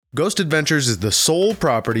Ghost Adventures is the sole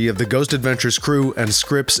property of the Ghost Adventures crew and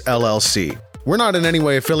Scripps LLC. We're not in any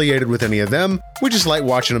way affiliated with any of them, we just like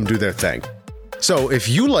watching them do their thing. So if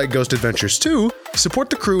you like Ghost Adventures too, support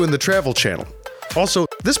the crew and the Travel Channel. Also,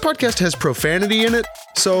 this podcast has profanity in it,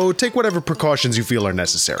 so take whatever precautions you feel are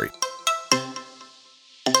necessary.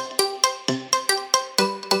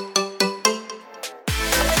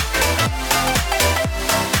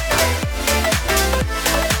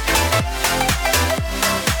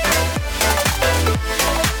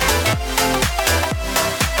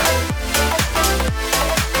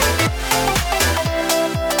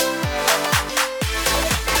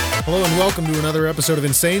 Hello and welcome to another episode of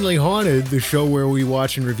Insanely Haunted, the show where we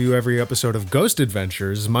watch and review every episode of Ghost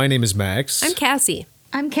Adventures. My name is Max. I'm Cassie.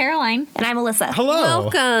 I'm Caroline. And I'm Alyssa. Hello.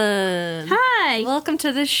 Welcome. Hi. Welcome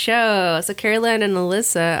to the show. So Caroline and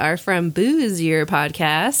Alyssa are from Booze Your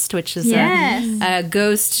Podcast, which is a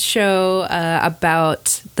ghost show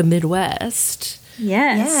about the Midwest.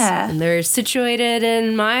 Yes. Yeah. And they're situated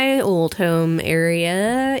in my old home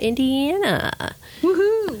area, Indiana.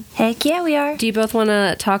 Woohoo. Heck yeah, we are. Do you both want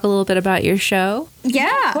to talk a little bit about your show?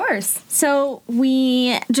 Yeah. Of course. So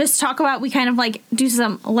we just talk about, we kind of like do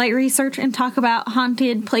some light research and talk about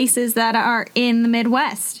haunted places that are in the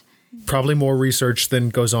Midwest. Probably more research than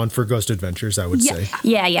goes on for Ghost Adventures, I would say.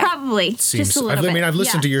 Yeah. Probably. Seems, Just a little bit. I've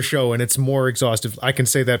listened to your show and it's more exhaustive. I can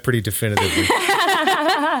say that pretty definitively.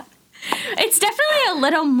 It's definitely a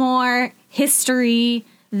little more history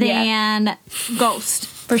than ghost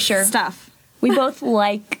For sure. stuff. We both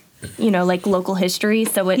like local history,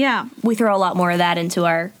 so we throw a lot more of that into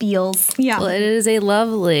our feels. Yeah. Well, it is a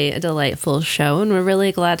lovely, delightful show, and we're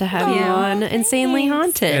really glad to have you on Insanely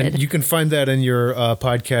Haunted. And you can find that in your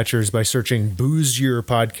podcatchers by searching Booze Your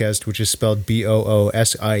Podcast, which is spelled Boosier.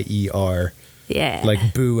 Yeah.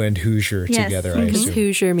 Like Boo and Hoosier Yes. together, I Because assume.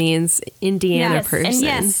 Hoosier means Indiana Yes. person. And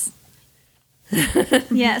yes.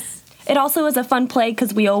 Yes. It also is a fun play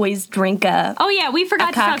because we always drink a... Oh, yeah. We forgot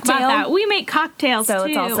to talk about cocktail. that. We make cocktails, So too.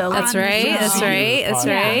 it's also- That's on the right. show. That's right. That's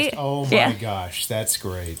right. Oh my Yeah. gosh, that's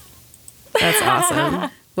great. That's awesome.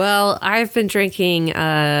 Well, I've been drinking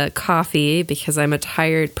coffee because I'm a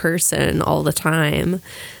tired person all the time.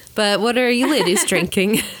 But what are you ladies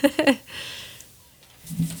drinking?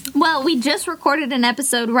 Well, we just recorded an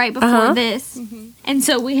episode right before this. And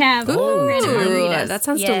so we have random margaritas. That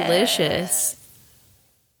sounds Yeah. delicious.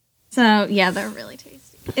 So, yeah, they're really tasty.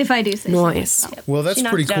 If I do say so. Nice. Well, that's She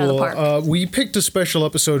knocked pretty it out of the cool. park. We picked a special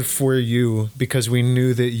episode for you because we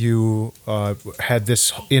knew that you had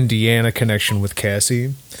this Indiana connection with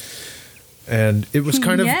Cassie. And it was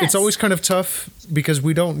kind of, Yes. it's always kind of tough because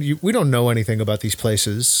we don't know anything about these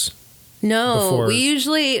places. No, Before- we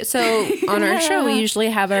usually, so on our show, we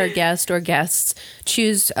usually have our guest or guests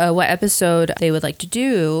choose what episode they would like to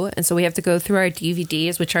do. And so we have to go through our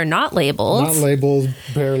DVDs, which are not labeled. Not labeled,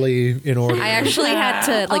 barely in order. I actually had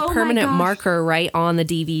to Oh my permanent gosh. marker write on the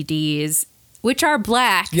DVDs, which are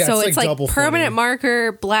black. Yeah, so it's it's like like double permanent funny.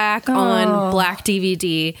 marker black on black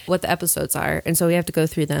DVD what the episodes are. And so we have to go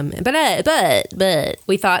through them. But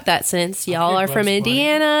we thought that since y'all Okay, are from that's funny.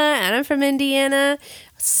 Indiana and I'm from Indiana,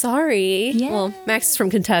 sorry. Yeah. Well, Max is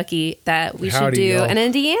from Kentucky, that we Howdy, should do y'all. an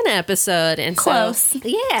Indiana episode. And Close. So,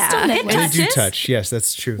 yeah. It They do touches? touch. Yes,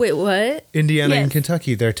 that's true. Wait, what? Indiana and Yes.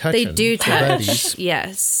 Kentucky, they're touching. They do They're touch. buddies.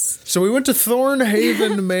 Yes. So we went to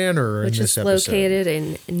Thornhaven Manor Which in this is episode. located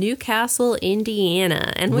in Newcastle,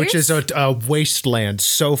 Indiana. And Which where's- is a wasteland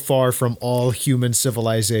so far from all human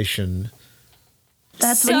civilization.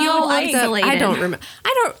 That's So what y'all like lived up- isolated. I don't remember.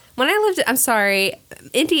 When I lived, I'm sorry,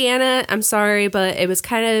 Indiana, I'm sorry, but it was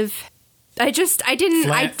kind of, I did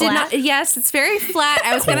Flat. not, yes, it's very flat.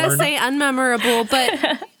 I was going to Corn. say unmemorable,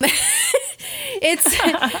 but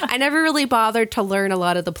I never really bothered to learn a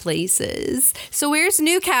lot of the places. So where's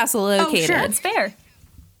Newcastle located? sure. That's fair.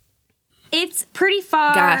 It's pretty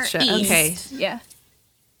far Gotcha, east. okay. Yeah.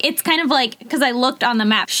 It's kind of like, because I looked on the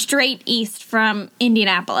map, straight east from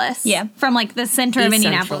Indianapolis. Yeah. From like the center of East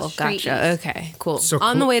Indianapolis. Central. straight Gotcha. east. Okay, cool. So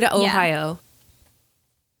On the cool. way to Yeah. Ohio.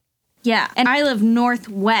 Yeah. And I live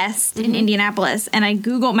northwest in Indianapolis, and I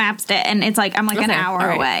Google Mapped it, and it's like, I'm like an Okay, hour all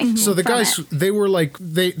right. away. So the from guys, it. they were like,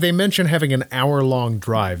 they mentioned having an hour-long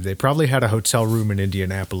drive. They probably had a hotel room in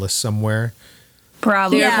Indianapolis somewhere.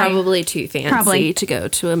 Probably. They're Yeah. probably too fancy Probably. to go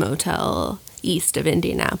to a motel east of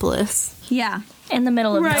Indianapolis. Yeah. In the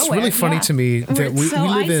middle of Right. nowhere. It's really funny to me that it's we so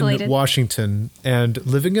live isolated. in Washington, and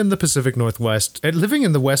living in the Pacific Northwest, and living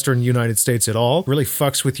in the Western United States at all really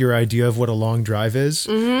fucks with your idea of what a long drive is.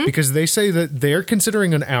 Because they say that they're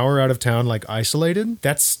considering an hour out of town like isolated.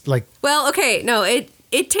 That's like, Well, okay, no,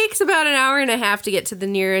 It takes about an hour and a half to get to the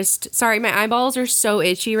nearest. Sorry, my eyeballs are so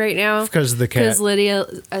itchy right now. Because of the cat. Because Lydia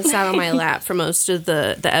sat on my lap for most of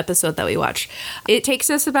the episode that we watched. It takes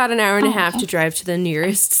us about an hour and a half to drive to the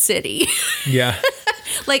nearest city. Yeah.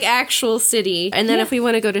 Like actual city. And then if we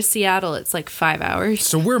want to go to Seattle, it's like 5 hours.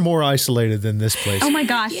 So we're more isolated than this place. Oh my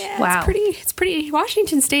gosh. Yeah, Wow. It's pretty.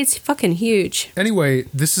 Washington State's fucking huge. Anyway,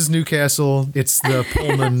 this is Newcastle. It's the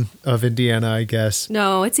Pullman of Indiana, I guess.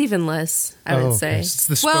 No, it's even less, I would Oh, say. okay. It's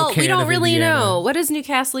the well, we Spokane don't of really Indiana. know. What does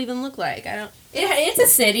Newcastle even look like? It's a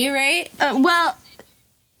city, right? Well,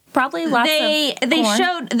 Probably lots they of corn.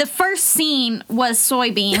 showed the first scene was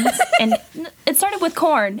soybeans. And it started with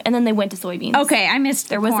corn, and then they went to soybeans. Okay, I missed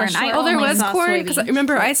There was a corn. short- I Oh, there only was saw corn? Because I soybeans.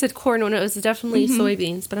 remember I said corn when it was definitely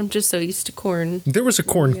soybeans, but I'm just so used to corn. There was a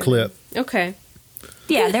corn clip. Okay.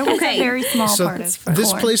 Yeah, there was Okay. a very small So part of this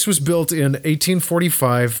corn. place was built in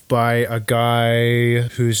 1845 by a guy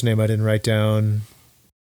whose name I didn't write down.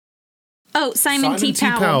 Oh, Simon T.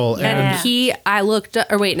 Powell. Powell. And And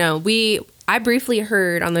I briefly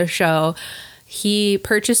heard on the show he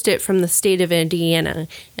purchased it from the state of Indiana.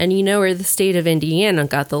 And you know where the state of Indiana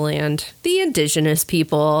got the land? The indigenous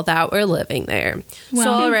people that were living there. So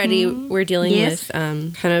already we're dealing Yes.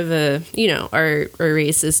 with kind of our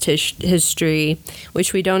racist history,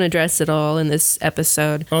 which we don't address at all in this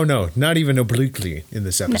episode. oh no, not even obliquely in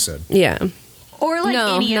this episode. Yeah. Or like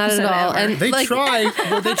No, any not episode at all. ever. And They like, tried.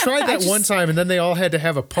 Well, they tried that one time, and then they all had to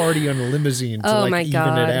have a party on a limousine to oh like my even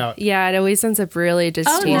god! it out. Yeah, it always ends up really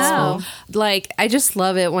distasteful. no. Like I just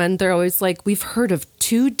love it when they're always like, "We've heard of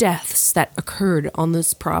 2 deaths that occurred on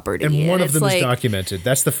this property," And one of it's them like, is documented.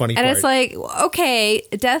 That's the funny And part. it's like, okay,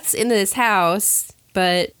 deaths in this house,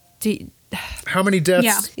 but how many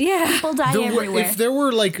deaths? Yeah. yeah, People die everywhere. If there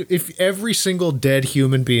were if every single dead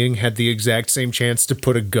human being had the exact same chance to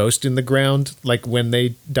put a ghost in the ground, like when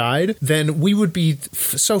they died, then we would be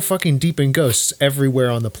so fucking deep in ghosts everywhere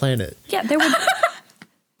on the planet. Yeah,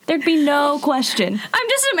 there'd be no question. I'm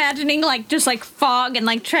just imagining just fog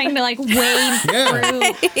and trying to wade Yeah.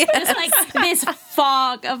 through just this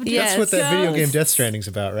fog of Yes. That's what that video game ghosts. Death Stranding's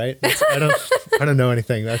about, right? I don't know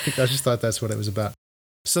anything. I just thought that's what it was about.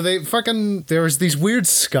 So there was these weird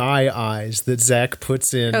sky eyes that Zach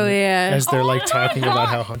puts in Oh, yeah. as they're Oh talking my about God.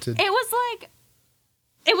 how haunted. It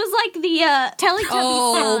was like the Teletubbies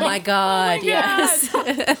oh song, my god, yes.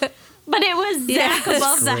 but it was Zach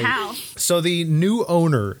above the house. So the new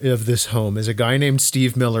owner of this home is a guy named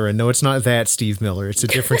Steve Miller, and no, it's not that Steve Miller. It's a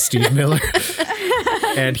different Steve Miller.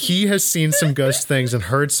 And he has seen some ghost things and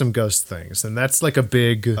heard some ghost things. And that's like a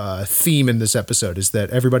big theme in this episode is that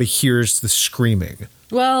everybody hears the screaming.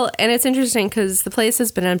 Well, and it's interesting because the place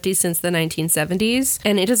has been empty since the 1970s,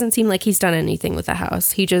 and it doesn't seem like he's done anything with the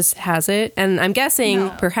house. He just has it, and I'm guessing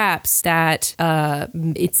perhaps that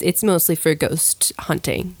it's mostly for ghost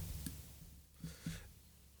hunting.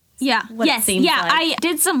 Yeah. What it yes. seems Yeah. like. I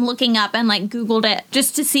did some looking up and Googled it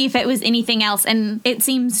just to see if it was anything else, and it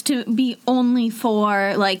seems to be only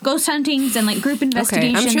for ghost huntings and group Okay,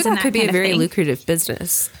 investigations. I'm sure and that could be kind a of very thing. lucrative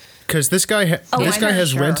business. Because this guy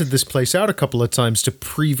has sure. rented this place out a couple of times to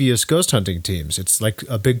previous ghost hunting teams. It's like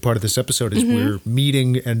a big part of this episode is we're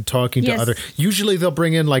meeting and talking to Yes. other. Usually they'll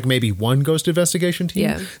bring in maybe one ghost investigation team.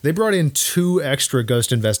 Yeah. They brought in 2 extra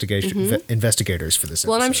ghost investigators for this episode.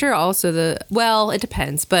 Well, and I'm sure also it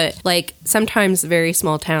depends, but sometimes very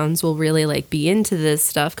small towns will really be into this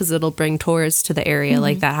stuff because it'll bring tourists to the area.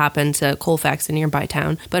 Like that happened to Colfax, a nearby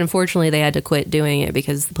town. But unfortunately, they had to quit doing it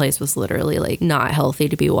because the place was literally not healthy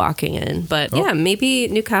to be walking in. But yeah, maybe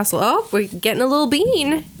Newcastle. Oh, we're getting a little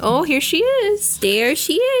bean. Oh, here she is. There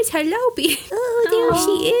she is. Hello, bean. Oh, there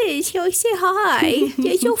she is. Oh, say hi.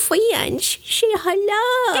 There's your friend. Say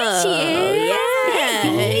hello. There she is.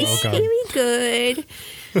 Yes. Oh, God. Very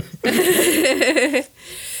good.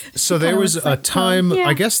 So there was a time,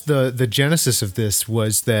 I guess the genesis of this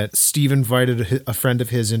was that Steve invited a friend of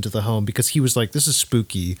his into the home because he was like, this is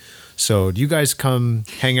spooky. So do you guys come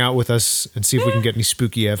hang out with us and see if we can get any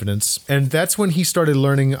spooky evidence? And that's when he started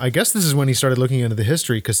learning, I guess this is when he started looking into the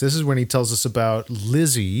history because this is when he tells us about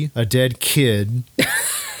Lizzie, a dead kid.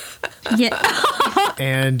 Yeah.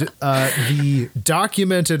 And the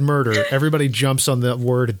documented murder, everybody jumps on the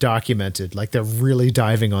word documented. They're really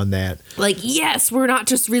diving on that. Yes, we're not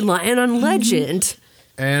just relying on legend.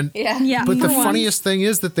 And Yeah. but the For once. funniest thing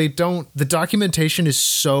is that the documentation is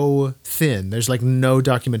so thin. There's no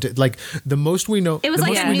documentation. The most we know, It was the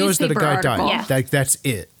like most a we know is that a newspaper guy article. died. Yeah. That's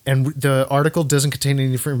it. And the article doesn't contain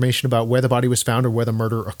any information about where the body was found or where the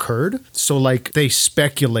murder occurred. So they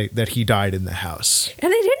speculate that he died in the house.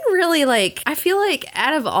 And they didn't really like, I feel like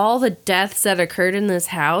out of all the deaths that occurred in this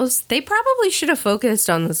house, they probably should have focused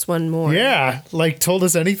on this one more. Yeah, like told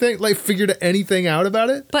us anything, like figured anything out about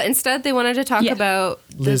it. But instead, they wanted to talk about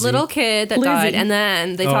the little kid that died, and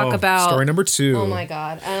then they talk about story number 2. Oh my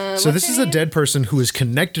god! So this is a dead person who is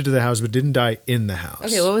connected to the house but didn't die in the house.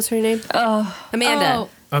 Okay, what was her name? Amanda.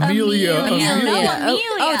 Amelia. No, Amelia.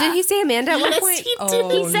 Oh, did he say Amanda at one point? He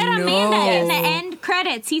did. He said Amanda in the end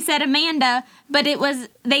credits. He said Amanda, but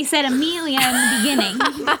they said Amelia in the beginning.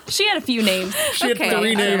 She had a few names. She had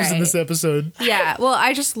 3 names in this episode. Yeah, well,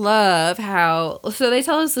 I just love how. So they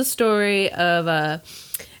tell us the story of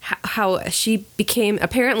how she became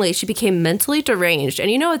mentally deranged, and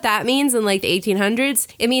you know what that means in like the 1800s?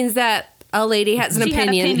 It means that a lady has an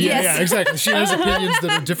opinion. Yeah, exactly. She has opinions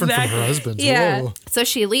that are different from her husband's. Yeah. Whoa. So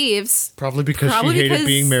she leaves. Probably because she hated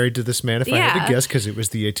being married to this man, if I had to guess, because it was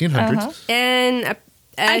the 1800s. And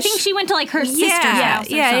I think she went to like her sister's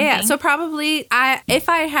house or something. So probably, if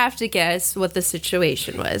I have to guess what the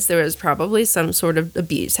situation was, there was probably some sort of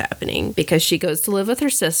abuse happening because she goes to live with her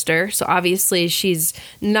sister. So obviously she's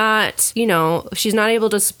not able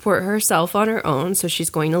to support herself on her own. So she's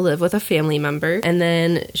going to live with a family member. And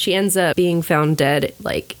then she ends up being found dead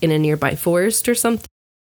like in a nearby forest or something.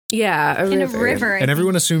 Yeah, in a river. And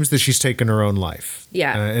everyone assumes that she's taken her own life.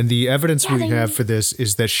 Yeah. And the evidence we have for this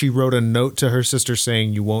is that she wrote a note to her sister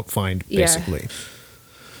saying, "You won't find," basically.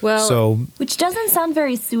 Well, which doesn't sound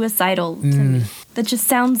very suicidal to me. That just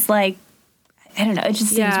sounds like, I don't know, it just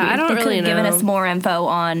seems weird. I don't they really could have given know. us more info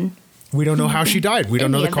on... We don't know how she died. We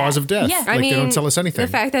don't know the cause of death. Yeah. Like, they don't tell us anything.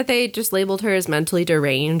 The fact that they just labeled her as mentally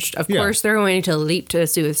deranged, of course they're going to leap to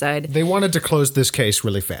suicide. They wanted to close this case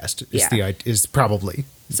really fast. Is probably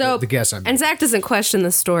the guess I'm making. And Zach doesn't question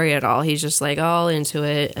the story at all. He's just like all into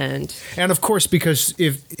it. And of course, because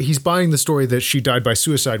if he's buying the story that she died by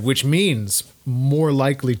suicide, which means more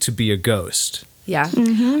likely to be a ghost. Yeah.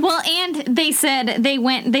 Mm-hmm. Well, and they said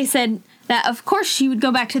that of course she would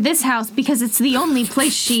go back to this house because it's the only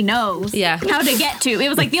place she knows how to get to. It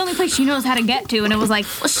was like the only place she knows how to get to, and it was like,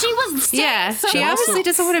 well, she was sick, she obviously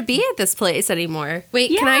doesn't want to be at this place anymore.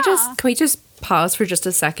 Wait, can we just pause for just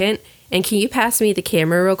a second? And can you pass me the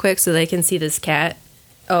camera real quick so they can see this cat?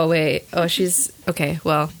 Oh wait. Oh, she's okay.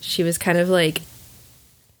 Well, she was kind of like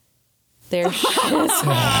there. She is.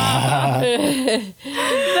 That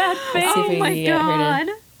face. Oh my god.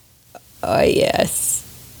 Oh yes.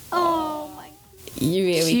 Oh my. You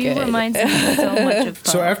really She good. reminds me so much of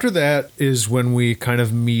So after that is when we kind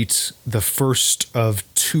of meet the first of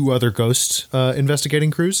 2 other ghost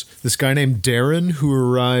investigating crews. This guy named Darren, who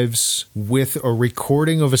arrives with a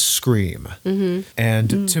recording of a scream. Mm-hmm.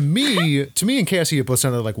 And to me and Cassie, it both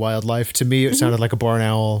sounded like wildlife. To me, it sounded like a barn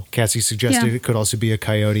owl. Cassie suggested it could also be a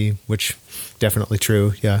coyote, which definitely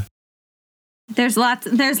true. Yeah. There's lots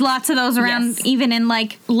of those around, even in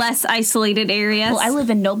like less isolated areas. Well, I live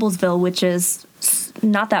in Noblesville, which is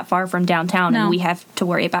not that far from downtown, and we have to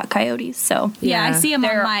worry about coyotes. So yeah, I see them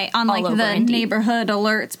on like the neighborhood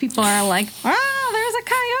alerts. People are like, "Oh, there's a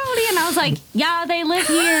coyote," and I was like, "Yeah, they live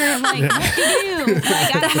here. Like, what do you do?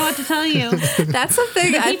 Like, I don't know what to tell you." That's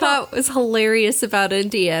something I thought was hilarious about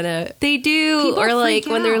Indiana. They do, or like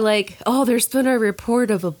when they're like, "Oh, there's been a report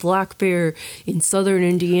of a black bear in southern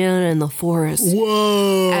Indiana in the forest."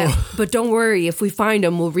 Whoa! But don't worry, if we find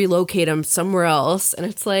him, we'll relocate him somewhere else. And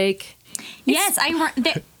it's like, yes,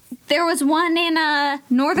 there was one in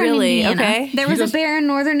northern Indiana. Okay. There was a bear in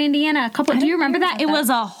northern Indiana. Do you remember that? It was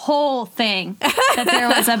a whole thing that there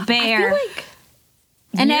was a bear.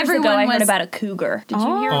 And everyone I heard about a cougar. Did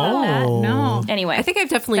you hear about that? No. Anyway, I think I've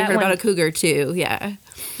definitely heard about a cougar too. Yeah.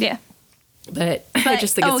 Yeah. But I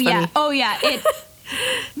just think it's funny. Oh yeah.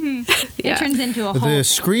 It turns into a whole The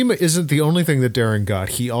scream isn't the only thing that Darren got.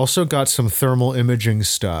 He also got some thermal imaging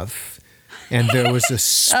stuff. And there was a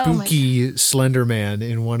spooky Slender Man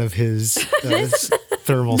in one of his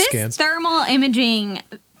thermal scans. This thermal imaging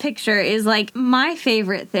picture is like my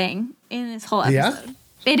favorite thing in this whole episode.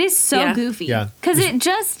 Yeah? It is so goofy. Yeah. Because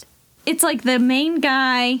it's like the main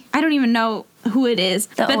guy, I don't even know who it is.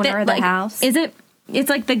 The owner of the house. Is it? It's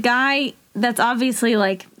like the guy that's obviously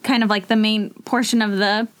like kind of like the main portion of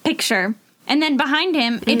the picture. And then behind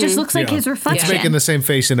him, it just looks like his reflection. It's making the same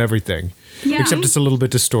face and everything. Yeah. Except it's a little bit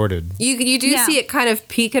distorted. You do see it kind of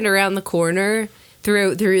peeking around the corner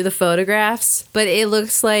through the photographs, but it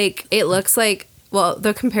looks like well,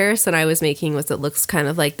 the comparison I was making was it looks kind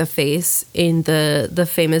of like the face in the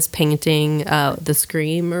famous painting, The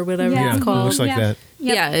Scream or whatever it's called. It looks like that.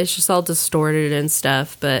 Yep. Yeah, it's just all distorted and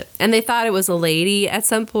stuff. And they thought it was a lady at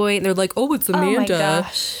some point. They're like, "Oh, it's Amanda." Oh my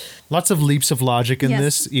gosh. Lots of leaps of logic in Yes.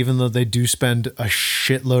 this, even though they do spend a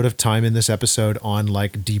shitload of time in this episode on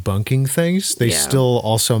like debunking things. They still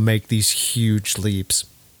also make these huge leaps.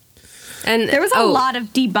 And There was a lot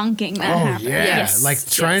of debunking that happened. Yes. Like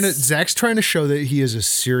Zach's trying to show that he is a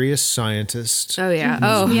serious scientist. Oh yeah. He's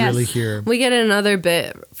Oh, really Yes. here. we get another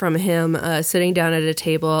bit from him sitting down at a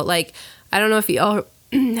table. Like, I don't know if you all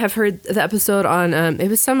have heard the episode on it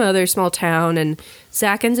was some other small town, and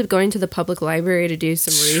Zach ends up going to the public library to do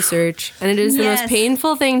some research, and it is the most Yes.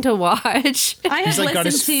 painful thing to watch. I He's have like got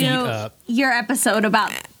his listened feet to up. your episode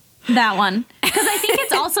about that one because I think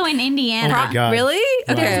it's also in Indiana. Oh my God. Really?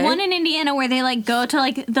 Wow. Okay. There's one in Indiana where they like go to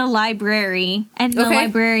like the library and the Okay.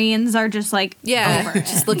 librarians are just like Yeah, over it.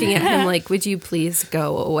 just looking at him like, would you please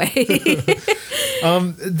go away?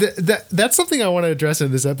 That's something I want to address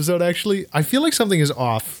in this episode, actually. I feel like something is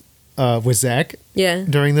off with Zach Yeah.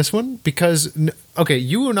 during this one because, okay,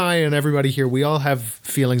 you and I and everybody here, we all have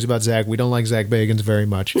feelings about Zach. We don't like Zach Bagans very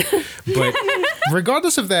much. But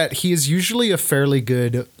regardless of that, he is usually a fairly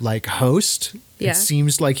good like host. Yeah. It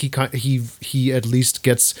seems like he at least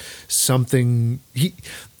gets something.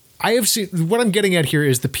 I have seen what I'm getting at here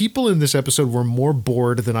is the people in this episode were more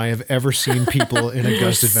bored than I have ever seen people in a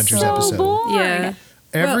Ghost Adventures so episode. bored. Yeah.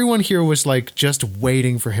 Everyone here was like just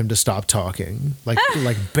waiting for him to stop talking, like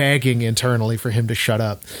begging internally for him to shut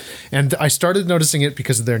up. And I started noticing it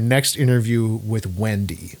because of their next interview with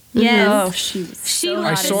Wendy. Yes. Oh, she was so I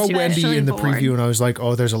not saw into it. Wendy in the bored. preview and I was like,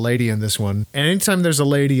 oh, there's a lady in this one. And anytime there's a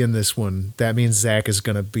lady in this one, that means Zach is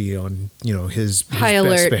going to be on, his High best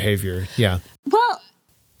alert. behavior. Yeah. Well,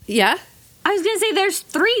 Yeah. I was gonna say there's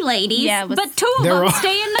 3 ladies, Yeah, it was- but 2 of They're them all-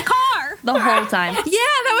 stay in the car. The whole time. Yeah,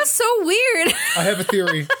 that was so weird. I have a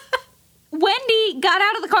theory. Wendy got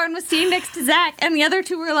out of the car and was standing next to Zach, and the other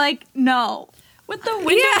 2 were like, no. With the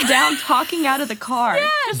window down, talking out of the car.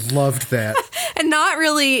 Loved that. And not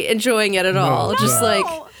really enjoying it at all. Just no.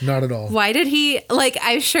 like, Not at all. why did he, like,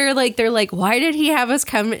 I'm sure, like, they're like, why did he have us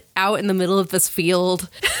come out in the middle of this field?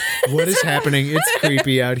 What is happening? It's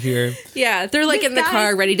creepy out here. Yeah, they're like This in the guy-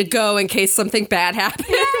 car ready to go in case something bad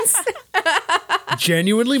happens.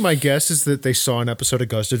 Genuinely, my guess is that they saw an episode of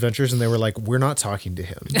Ghost Adventures and they were like, we're not talking to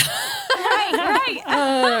him.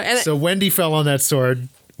 Right. So Wendy fell on that sword.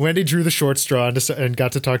 Wendy drew the short straw and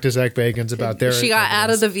got to talk to Zach Bagans about their. She got out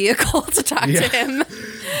of the vehicle to talk Yeah. to him.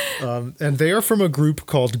 And they are from a group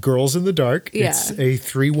called Girls in the Dark. Yeah. It's a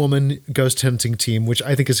 3-woman ghost hunting team, which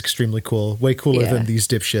I think is extremely cool. Way cooler Yeah. than these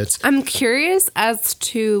dipshits. I'm curious as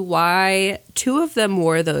to why 2 of them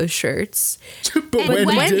wore those shirts. But But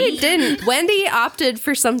Wendy didn't. didn't. Wendy opted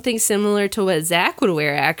for something similar to what Zach would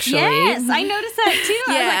wear, actually. Yes, I noticed that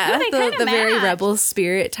too. Yeah, I was like, oh, they the very match. rebel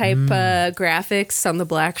spirit type graphics on the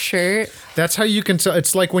black shirt. That's how you can tell.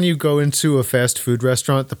 It's like when you go into a fast food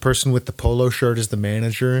restaurant, the person with the polo shirt is the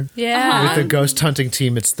manager. Yeah. With the ghost hunting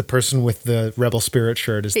team, it's the person with the rebel spirit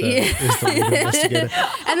shirt is the lead investigator.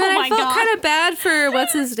 And then Oh I my felt God. kind of bad for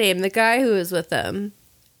what's his name, the guy who was with them.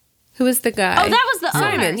 Who was the guy? Oh, that was the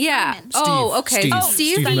Simon. owner, Yeah. Simon. Oh, okay. Steve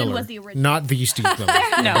Steve. Miller. was the original. Not the Steve Miller.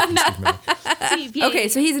 No. Steve Miller. Steve, yeah, Okay,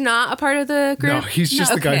 so he's not a part of the group. No, he's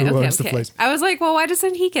just the guy who owns the place. I was like, well, why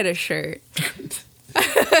doesn't he get a shirt?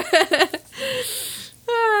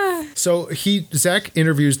 So Zach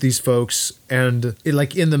interviews these folks, and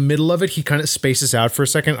in the middle of it, he kind of spaces out for a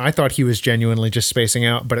second. I thought he was genuinely just spacing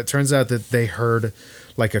out, but it turns out that they heard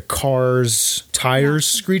like a car's tires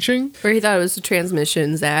screeching. Or he thought it was the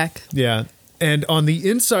transmission, Zach. Yeah. And on the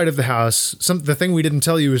inside of the house, the thing we didn't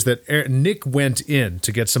tell you is that Nick went in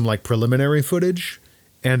to get some like preliminary footage,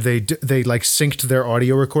 and they like synced their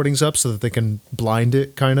audio recordings up so that they can blind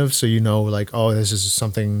it, kind of, so like, oh, this is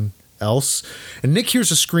something else. And Nick hears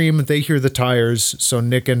a scream, they hear the tires, so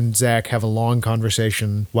Nick and Zach have a long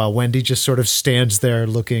conversation while Wendy just sort of stands there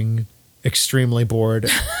looking extremely bored.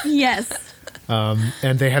 Yes.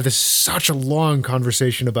 And they have such a long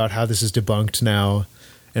conversation about how this is debunked now,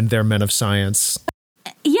 and they're men of science.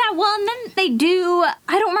 Yeah, well, and then they do,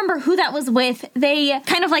 I don't remember who that was with. They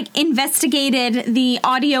kind of like investigated the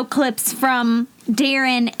audio clips from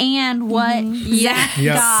Darren and what Zach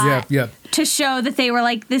got Yep. to show that they were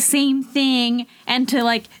like the same thing and to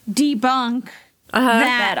like debunk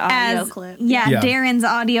That audio as, clip. Yeah, Yeah. Darren's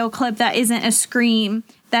audio clip that isn't a scream,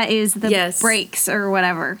 that is the Yes. brakes or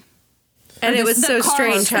whatever. And it the- was the so car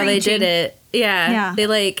strange how they did screeching. it. Yeah. Yeah. They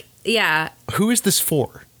like, yeah. Who is this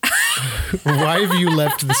for? Why have you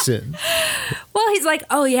left this in? Well, he's like,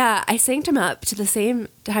 oh yeah, I synced him up to the same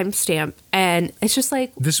timestamp, and it's just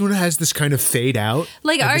like, This one has this kind of fade out.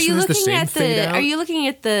 like, And are this you one has looking same at fade out. are you looking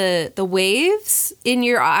at the waves in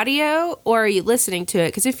your audio, or are you listening to it?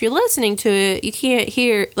 Because if you're listening to it, you can't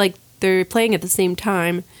hear, like, they're playing at the same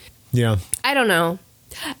time. Yeah. I don't know.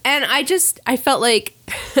 And I felt like,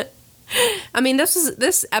 I mean,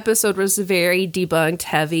 this episode was very debunked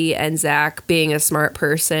heavy, and Zach being a smart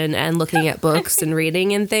person and looking at books and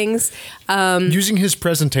reading and things. Using his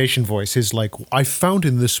presentation voice, his like, I found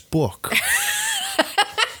in this book.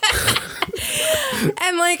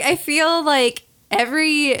 And like, I feel like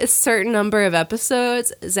every certain number of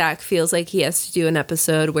episodes, Zach feels like he has to do an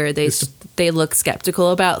episode where they look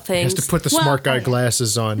skeptical about things. He has to put the smart guy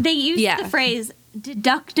glasses on. They use the phrase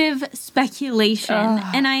deductive speculation,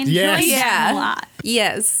 and I enjoy that a lot.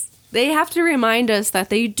 Yes. They have to remind us that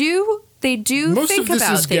they do Most think of this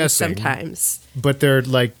about is things guessing, sometimes. But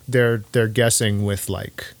they're guessing with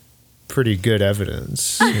like pretty good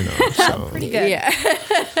evidence, you know. So Pretty good. Yeah.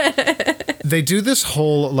 they do this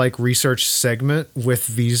whole like research segment with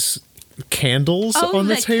these candles on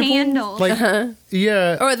the table. Candles. Like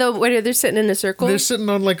yeah. Or where they're sitting in a circle. They're sitting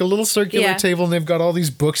on like a little circular Yeah. table, and they've got all these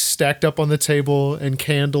books stacked up on the table and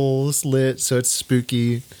candles lit, so it's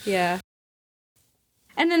spooky. Yeah.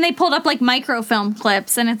 And then they pulled up like microfilm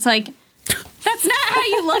clips, and it's like, that's not how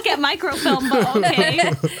you look at microfilm, but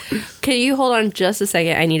okay. Can you hold on just a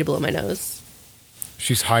second? I need to blow my nose.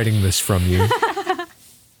 She's hiding this from you.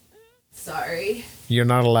 Sorry. You're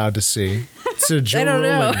not allowed to see. So Joe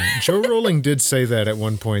Rowling. Joe Rowling did say that at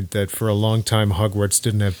one point, that for a long time Hogwarts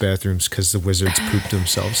didn't have bathrooms because the wizards pooped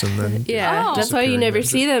themselves, and then Yeah, that's why you never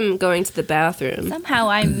see them going to the bathroom. Somehow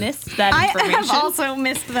I missed that I information. have also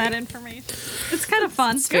missed that information. It's kind of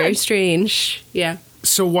fun. It's very strange. Yeah.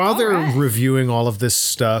 So while they're reviewing all of this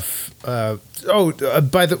stuff, by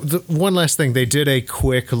the one last thing, they did a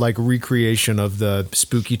quick like recreation of the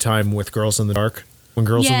spooky time with Girls in the Dark. When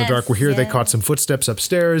Girls in the Dark were here, they caught some footsteps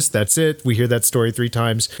upstairs. That's it. We hear that story 3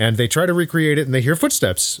 times, and they try to recreate it, and they hear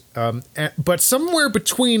footsteps. But somewhere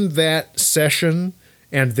between that session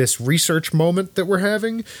and this research moment that we're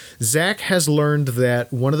having, Zach has learned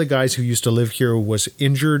that one of the guys who used to live here was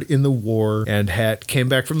injured in the war and came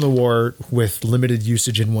back from the war with limited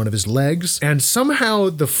usage in one of his legs. And somehow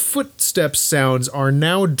the footstep sounds are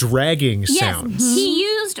now dragging sounds. He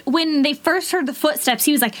used, when they first heard the footsteps,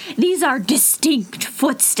 he was like, these are distinct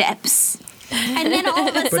footsteps. And then all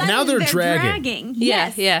of a sudden, now they're dragging.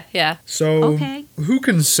 Yes. Yeah. So who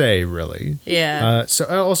can say, really? Yeah. So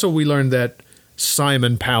also we learned that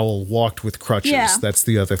Simon Powell walked with crutches. Yeah. That's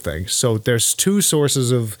the other thing. So there's 2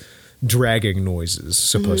 sources of dragging noises,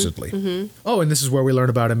 supposedly. Oh, and this is where we learn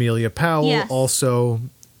about Amelia Powell also,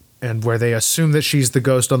 and where they assume that she's the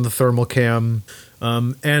ghost on the thermal cam.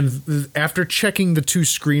 And after checking the 2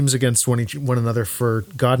 screams against one another for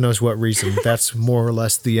God knows what reason, that's more or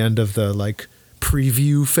less the end of the like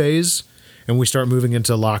preview phase, and we start moving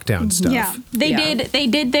into lockdown stuff. Yeah, they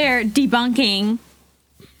did their debunking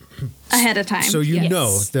ahead of time. So you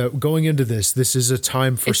know that going into this is a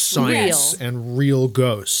time for science and real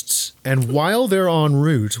ghosts. And while they're en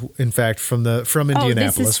route, in fact, from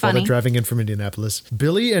Indianapolis, while they're driving in from Indianapolis,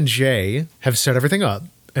 Billy and Jay have set everything up.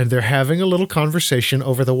 And they're having a little conversation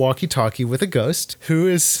over the walkie-talkie with a ghost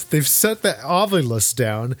they've set the Ovilus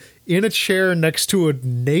down in a chair next to a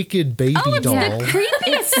naked baby doll. The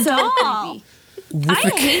creepiest doll. I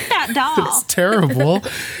hate that doll. It's terrible.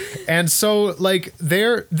 And so like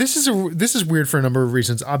this is weird for a number of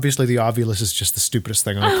reasons. Obviously the Ovilus is just the stupidest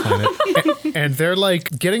thing on the planet. and they're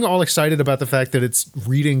like getting all excited about the fact that it's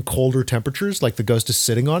reading colder temperatures, like the ghost is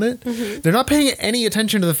sitting on it. They're not paying any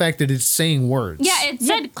attention to the fact that it's saying words. Yeah, it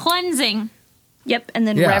said cleansing. Yep, and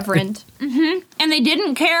then reverend. And they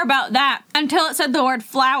didn't care about that until it said the word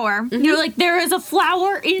flower. You're like, there is a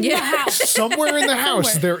flower in the house. Somewhere in the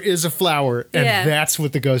house there is a flower, and that's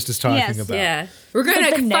what the ghost is talking about. Yeah. We're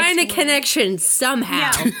going to find a connection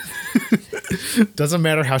somehow. Doesn't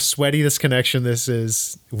matter how sweaty this connection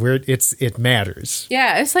is, it matters.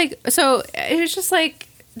 Yeah, it's like, so it's just like,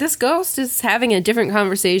 this ghost is having a different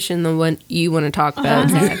conversation than what you want to talk about.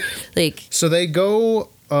 Like, so they go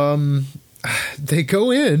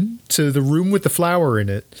in to the room with the flower in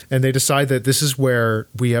it, and they decide that this is where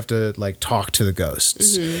we have to like talk to the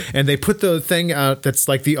ghosts. And they put the thing out that's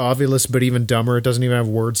like the Ovilus, but even dumber. It doesn't even have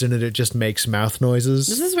words in it. It just makes mouth noises.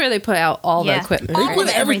 this is where they put out all the equipment. They put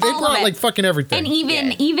everything. They All brought of it. like fucking everything. And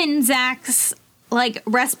even Zach's like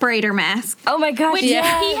respirator mask. Oh my gosh, Which he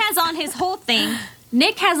has on his whole thing.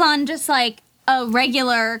 Nick has on just like a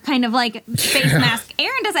regular kind of like face mask.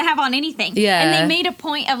 Aaron doesn't have on anything. Yeah. And they made a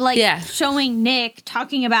point of like showing Nick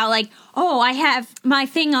talking about like, oh, I have my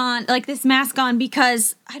thing on, like this mask on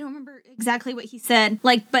because I don't remember exactly what he said.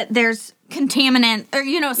 Like, but there's contaminant or,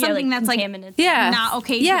 you know, something that's like not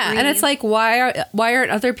okay to breathe. And it's like, why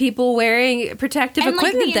aren't other people wearing protective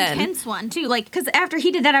equipment like the then? intense one too. Like, because after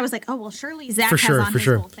he did that, I was like, oh, well, surely Zach has on his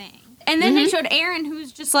whole thing. And then they showed Aaron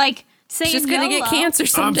who's just like, saying just gonna get cancer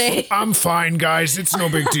someday. I'm fine, guys. It's no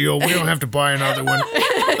big deal. We don't have to buy another one.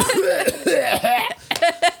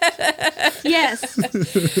 Yes.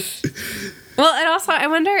 Well, and also I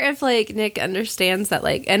wonder if like Nick understands that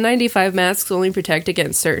like N95 masks only protect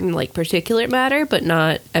against certain like particulate matter, but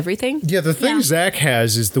not everything. Yeah, the thing Zach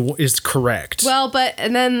has is correct. Well, but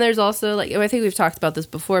and then there's also like I think we've talked about this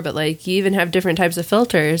before, but like you even have different types of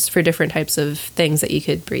filters for different types of things that you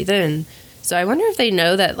could breathe in. So I wonder if they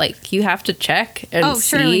know that like you have to check and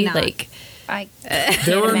see like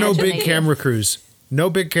there are no big camera crews. No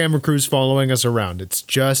big camera crews following us around. It's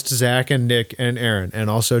just Zach and Nick and Aaron and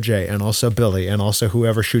also Jay and also Billy and also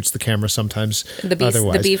whoever shoots the camera sometimes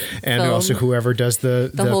otherwise. The beef and film. Also whoever does the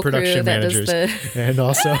production managers. And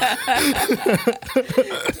also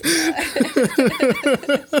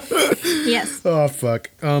yes. Oh fuck.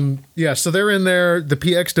 Yeah, so they're in there. The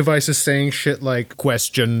PX device is saying shit like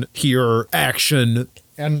question, here, action,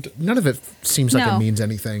 and none of it seems like it means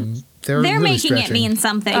anything. They're really making stretching. it mean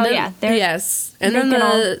something. Oh, yeah. Yes. And then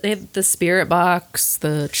they have the spirit box,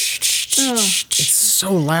 It's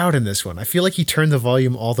so loud in this one. I feel like he turned the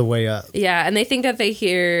volume all the way up. Yeah, and they think that they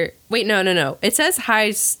hear... Wait, no. It says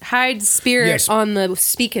hide spirit on the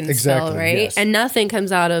speaking spell, right? Yes. And nothing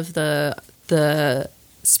comes out of the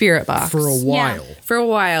spirit box. For a while. Yeah. For a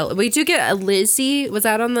while. We do get a Lizzie. Was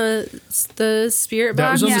that on the spirit box?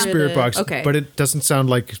 That was on the spirit box, okay. But it doesn't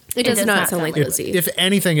sound like... It does not sound like Lizzie. If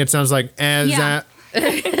anything, it sounds like...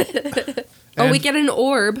 We get an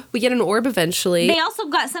orb. We get an orb eventually. They also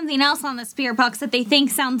got something else on the spirit box that they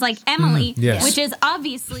think sounds like Emily, which is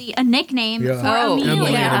obviously a nickname for Amelia.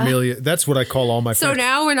 Emily and Amelia. That's what I call all my friends. So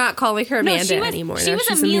now we're not calling her Amanda anymore. She was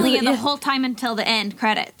Amelia the whole time until the end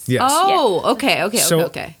credits. Yes. Oh,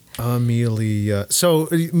 okay. Amelia. So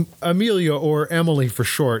Amelia or Emily for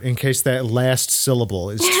short, in case that last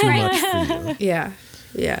syllable is too much for you. Yeah.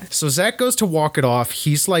 Yeah. So Zach goes to walk it off.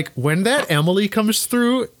 He's like, when that Emily comes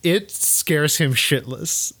through, it scares him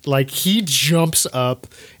shitless. Like, he jumps up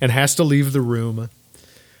and has to leave the room.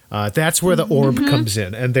 That's where the orb comes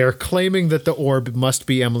in. And they're claiming that the orb must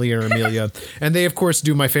be Emily or Amelia. And they, of course,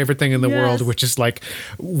 do my favorite thing in the world, which is like,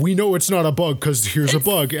 we know it's not a bug because here's a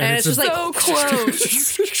bug. And it's just like, so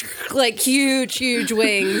close. Like, huge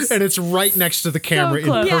wings. And it's right next to the camera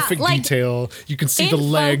in perfect detail. You can see the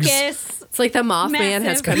legs. Focus. It's like the Mothman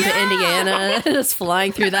has come to Indiana and is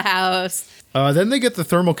flying through the house. Then they get the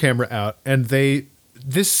thermal camera out, and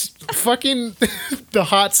this fucking the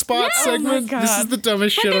hotspot segment. This is the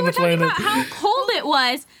dumbest shit on the planet. About how cold it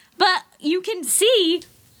was, but you can see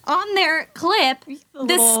on their clip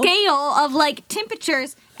the scale of like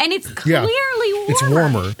temperatures, and it's clearly warmer. It's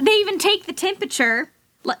warmer. They even take the temperature.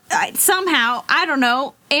 Somehow, I don't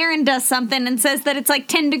know, Aaron does something and says that it's like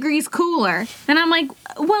 10 degrees cooler. And I'm like,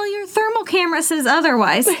 well, your thermal camera says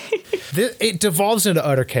otherwise. It devolves into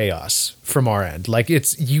utter chaos from our end. Like,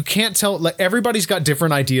 you can't tell, like, everybody's got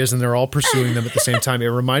different ideas and they're all pursuing them at the same time. It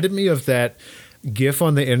reminded me of that GIF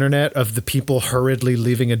on the internet of the people hurriedly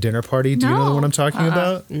leaving a dinner party. Do you know the one I'm talking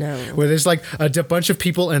about? No. Where there's like a bunch of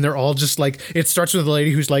people and they're all just like, it starts with a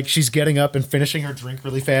lady who's like, she's getting up and finishing her drink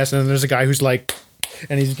really fast. And then there's a guy who's like,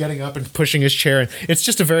 and he's getting up and pushing his chair. And it's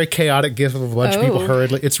just a very chaotic gif of a bunch of people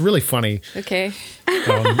hurriedly. It's really funny. Okay.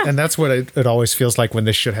 And that's what it always feels like when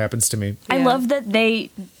this shit happens to me. I love that they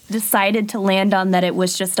decided to land on that it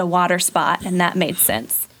was just a water spot, and that made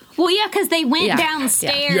sense. Well, yeah, because they went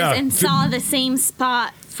downstairs and saw the same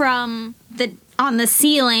spot from on the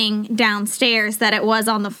ceiling downstairs that it was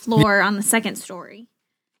on the floor on the second story.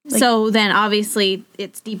 So then obviously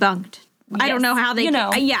it's debunked. I don't know how they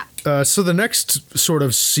so the next sort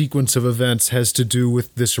of sequence of events has to do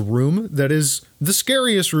with this room that is the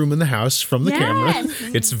scariest room in the house from the camera.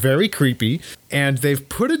 It's very creepy. And they've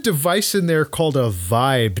put a device in there called a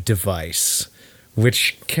vibe device,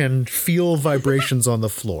 which can feel vibrations on the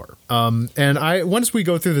floor. And once we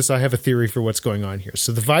go through this, I have a theory for what's going on here.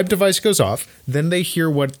 So the vibe device goes off. Then they hear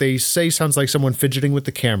what they say sounds like someone fidgeting with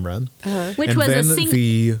the camera. Which was then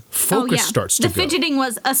the focus starts to go. The fidgeting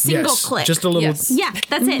was a single click. Just a little. Yes. Yeah,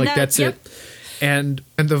 that's it. Like that's it. And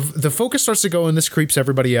the focus starts to go, and this creeps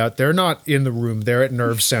everybody out. They're not in the room. They're at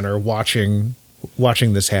Nerve Center watching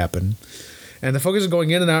this happen. And the focus is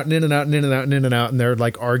going in and out and in and out and in and out and in and out. And they're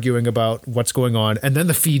like arguing about what's going on. And then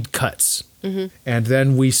the feed cuts. Mm-hmm. And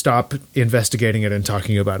then we stop investigating it and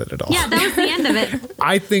talking about it at all. Yeah, that was the end of it.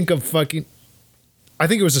 I think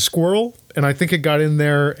it was a squirrel, and I think it got in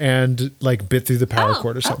there and like bit through the power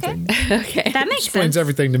cord or something. Okay. That makes Explains sense.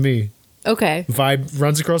 everything to me. Okay. Vibe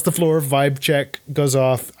runs across the floor, vibe check goes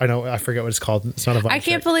off. I forget what it's called. It's not a vibe check. I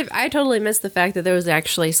can't believe I totally missed the fact that there was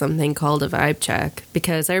actually something called a vibe check,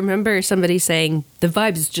 because I remember somebody saying the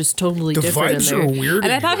vibe is just totally The different vibes in there. are weird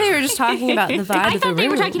And I in thought here. they were just talking about the vibe I of the thought they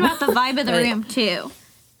room. were talking about the vibe of the room too.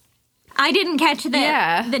 I didn't catch the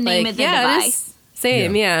name of the device.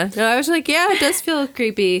 Same, yeah. No, I was like, yeah, it does feel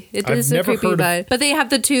creepy. It I've is a never creepy heard of- vibe. But they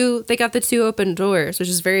got the two open doors, which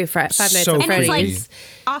is very Five Nights So at And Freddy's. it's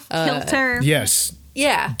like off kilter. Yes.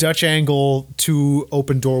 Yeah. Dutch angle, 2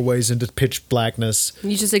 open doorways into pitch blackness.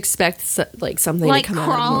 You just expect something Like to come out of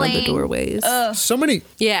one of crawling. the doorways. So many,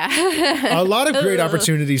 Yeah. a lot of great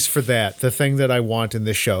opportunities for that. The thing that I want in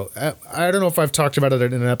this show. I don't know if I've talked about it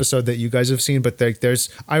in an episode that you guys have seen, but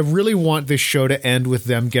I really want this show to end with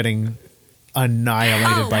them getting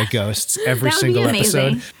annihilated by ghosts every That would be single episode.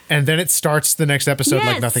 amazing. And then it starts the next episode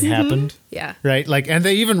like Yes, nothing happened. Yeah. Right? Like, and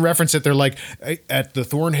they even reference it. They're like, at the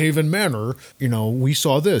Thornhaven Manor, we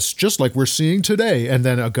saw this just like we're seeing today. And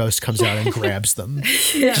then a ghost comes out and grabs them.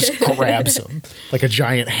 Just grabs them like a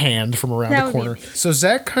giant hand from around That the would be corner. So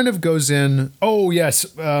Zach kind of goes in. Oh, yes.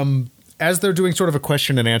 As they're doing sort of a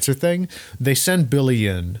question and answer thing, they send Billy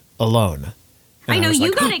in alone. And I know, was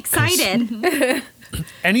you like, got excited.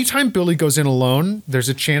 anytime Billy goes in alone, there's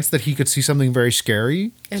a chance that he could see something very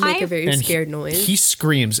scary. And make a very And scared noise. He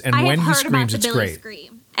screams, and I when have he heard about screams, the it's Billy great.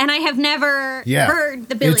 scream. And I have never Yeah. heard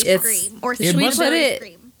the Billy It's- scream or it seen must- the Billy Put it-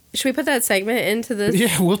 scream. Should we put that segment into this?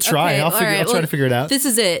 Yeah, we'll try. Okay, I'll all right, try to figure it out. This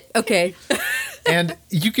is it. Okay. And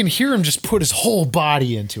you can hear him just put his whole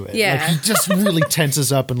body into it. Yeah. Like he just really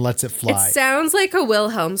tenses up and lets it fly. It sounds like a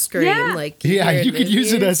Wilhelm scream. Yeah. Like Yeah, hear in you could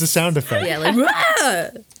use it movies. as a sound effect. Yeah, like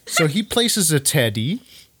 "Wah!" So he places a teddy,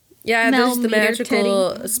 Yeah, there's the Millimeter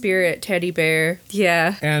magical spirit teddy bear.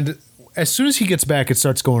 Yeah. and as soon as he gets back, it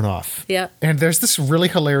starts going off. Yeah. And there's this really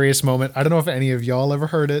hilarious moment. I don't know if any of y'all ever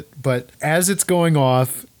heard it, but as it's going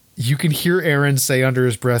off, you can hear Aaron say under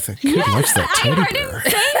his breath, "Kid likes that I teddy heard bear."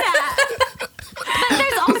 him say that. But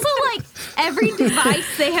there's also like every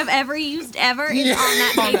device they have ever used ever is on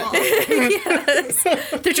that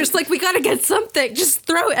table. They're just like, we gotta get something. Just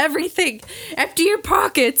throw everything. Empty your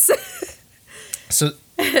pockets. So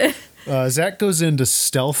Zach goes in to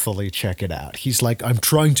stealthily check it out. He's like, "I'm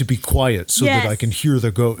trying to be quiet so that Yes. I can hear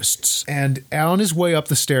the ghosts." And on his way up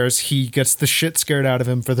the stairs, he gets the shit scared out of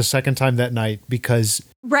him for the second time that night because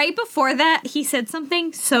Right before that, he said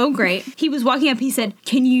something so great. He was walking up, he said,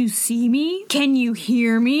 "Can you see me? Can you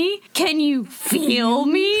hear me? Can you feel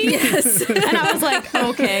me?" Yes. And I was like,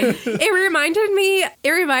 okay. It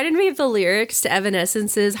reminded me of the lyrics to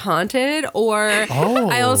Evanescence's Haunted, or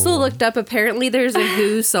I also looked up, apparently there's a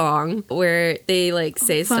Who song where they like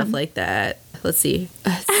say stuff like that. Let's see.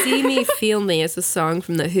 See Me, Feel Me is a song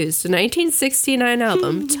from the Who's 1969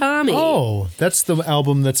 album, Tommy. oh, that's the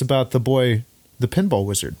album that's about the boy, the pinball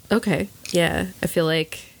wizard. Okay. Yeah. I feel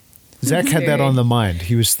like, Zach had that on the mind.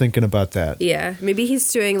 He was thinking about that. yeah, maybe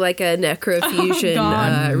he's doing like a necrofusion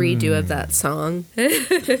redo of that song.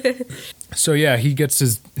 So yeah, he gets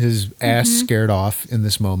his ass scared off in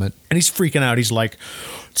this moment, and he's freaking out. He's like,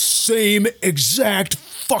 "Same exact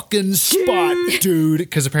fucking spot, dude,"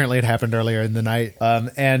 because apparently it happened earlier in the night.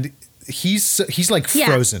 And he's like Yeah,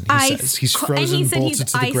 frozen. He ice says he's co- and frozen, he said bolted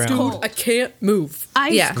he's to the ice ground. cold. I can't move.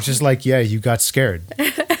 Ice Yeah. Which is like, yeah, you got scared.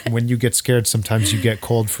 When you get scared, sometimes you get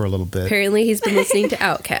cold for a little bit. Apparently he's been listening to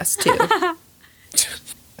Outkast too.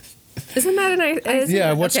 Isn't that a nice?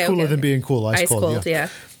 Yeah, what's okay, cooler okay. than being cool? Ice cold. Yeah.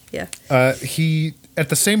 He at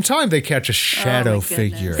the same time they catch a shadow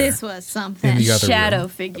figure. This was something. In the other Shadow room.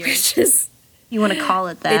 figure. It's just, You want to call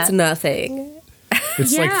it that? it's nothing.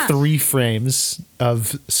 It's Yeah. like 3 frames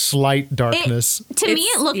of slight darkness. To me,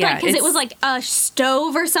 it looked yeah, like, because it it's- was like a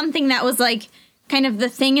stove or something that was like kind of the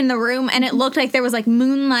thing in the room, and it looked like there was like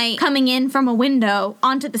moonlight coming in from a window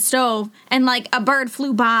onto the stove, and like a bird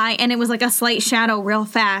flew by, and it was like a slight shadow real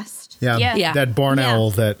fast. Yeah. That barn Yeah. owl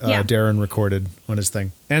that Yeah. Darren recorded on his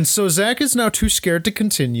thing. And so Zach is now too scared to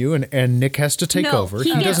continue, and Nick has to take over. He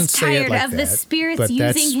gets doesn't say it tired like of that, the spirits but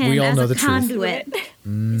using him we all as know a the truth. conduit.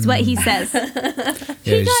 Is what he says. Yeah,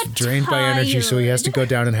 he's got drained by energy, so he has to go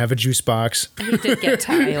down and have a juice box. He did get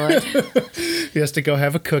tired. He has to go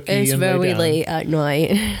have a cookie It's and lay very down. late at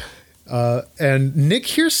night. And Nick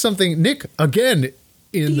hears something. Nick, again,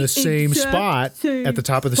 in the same exact spot same at the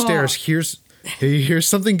top of the spot. stairs, he hears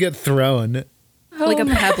something get thrown. like a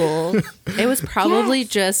pebble. It was probably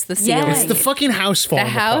just the ceiling. It's the fucking house falling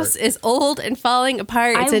apart. The house is old and falling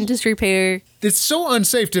apart. It's in disrepair. It's so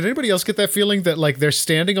unsafe. Did anybody else get that feeling that like they're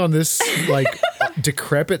standing on this like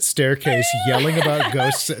decrepit staircase yelling about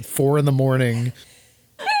ghosts at 4 a.m?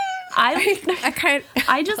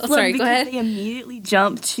 I just love because they immediately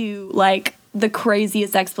jump to like the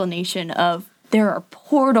craziest explanation of there are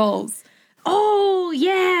portals. Oh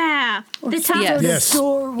yeah, the top of the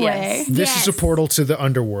doorway. Yes. This is a portal to the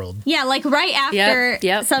underworld. Yeah, like right after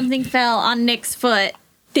something fell on Nick's foot.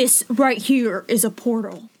 This right here is a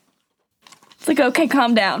portal. It's like, okay,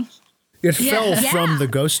 calm down. It fell from the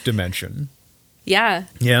ghost dimension. Yeah.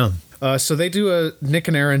 Yeah. So they do Nick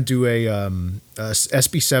and Aaron do a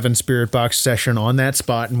SB7 Spirit Box session on that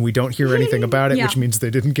spot, and we don't hear anything about it, which means they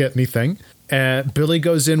didn't get anything. Billy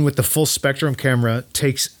goes in with the full spectrum camera,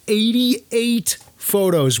 takes 88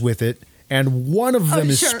 photos with it, and one of them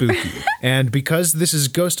is spooky. And because this is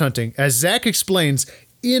ghost hunting, as Zach explains,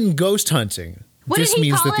 in ghost hunting, this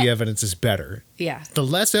means that the evidence is better. Yeah. The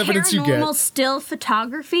less evidence you get. Paranormal still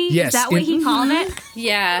photography? Yes. Is that what he called it?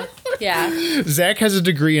 Yeah. Zach has a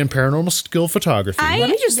degree in paranormal still photography. Let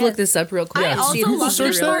me just look this up real quick. I also love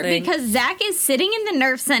this part because Zach is sitting in the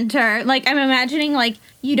nerve center. Like, I'm imagining, like,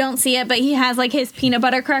 you don't see it, but he has, like, his peanut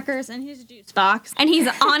butter crackers and his juice box. And he's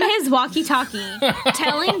on his walkie-talkie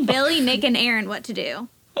telling Billy, Nick, and Aaron what to do.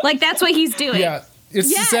 Like, that's what he's doing. Yeah.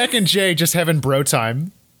 It's Zach and Jay just having bro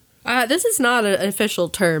time. This is not an official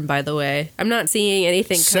term, by the way. I'm not seeing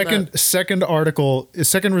anything come up.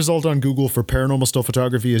 Second result on Google for paranormal still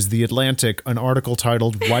photography is The Atlantic, an article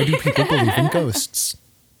titled, "Why Do People Believe in Ghosts?"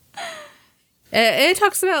 It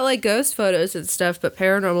talks about like ghost photos and stuff, but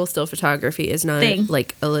paranormal still photography is not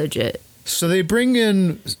like a legit. So they bring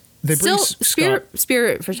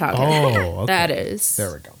spirit photography. Oh, okay. That is.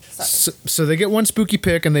 There we go. So they get one spooky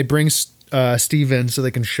pic and they bring Steve in so they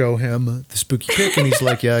can show him the spooky pic, and he's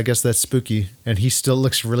like, yeah, I guess that's spooky, and he still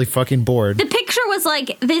looks really fucking bored. The picture was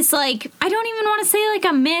like this, like, I don't even want to say like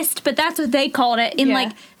a mist, but that's what they called it, in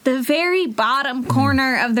like the very bottom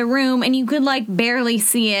corner of the room, and you could like barely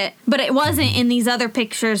see it, but it wasn't in these other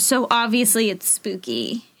pictures, so obviously it's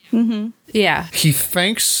spooky. Yeah. He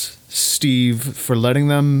thanks Steve for letting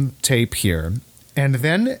them tape here. And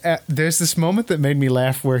then there's this moment that made me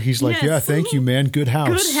laugh where he's like, yeah, thank you, man. Good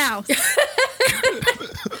house. Good house.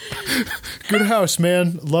 Good house,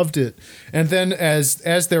 man. Loved it. And then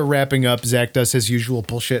as they're wrapping up, Zach does his usual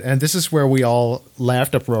bullshit. And this is where we all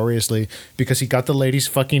laughed uproariously because he got the lady's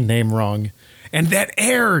fucking name wrong. And that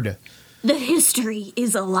aired. The history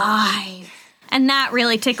is alive. And that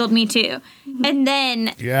really tickled me too. And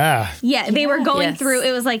then they were going through,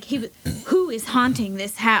 it was like, who is haunting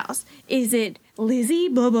this house? Is it Lizzie?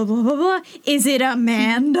 Blah, blah, blah, blah, blah. Is it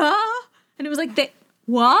Amanda? And it was like,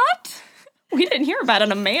 what? We didn't hear about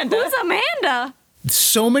an Amanda. Who's Amanda?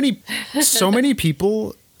 So many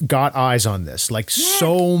people got eyes on this. Like,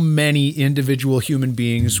 so many individual human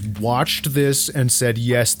beings watched this and said,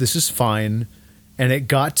 yes, this is fine. And it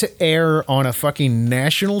got to air on a fucking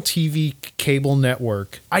national TV cable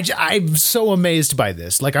network. I'm so amazed by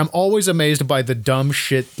this. Like, I'm always amazed by the dumb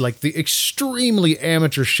shit, like the extremely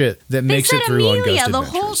amateur shit that makes it through on Ghost Adventures.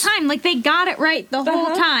 The whole time. Like, they got it right the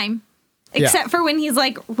whole time. Except for when he's,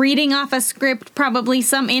 like, reading off a script probably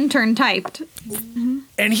some intern typed.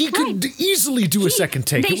 And he could easily do a second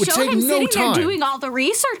take. It would take no time. They showed him sitting there doing all the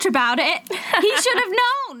research about it. He should have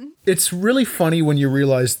known. It's really funny when you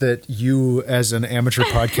realize that you, as an amateur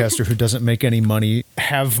podcaster who doesn't make any money,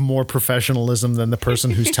 have more professionalism than the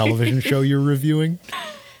person whose television show you're reviewing.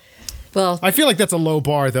 Well, I feel like that's a low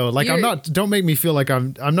bar, though. Like, don't make me feel like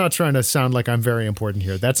I'm not trying to sound like I'm very important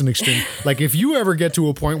here. That's an extreme. Like, if you ever get to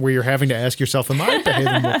a point where you're having to ask yourself, am I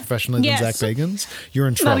behaving more professionally than Zach Bagans? You're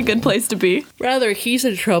in trouble. Not a good place to be. Rather, he's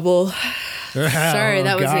in trouble. Sorry,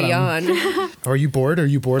 that was a yawn. Are you bored? Are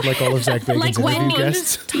you bored like all of Zach Bagans' interview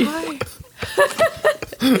guests?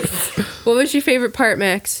 What was your favorite part,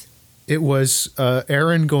 Max? It was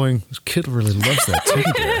Aaron going, this kid really loves that teddy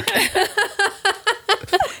bear.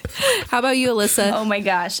 How about you, Alyssa? Oh my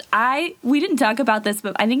gosh. We didn't talk about this,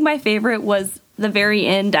 but I think my favorite was the very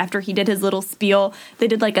end after he did his little spiel. They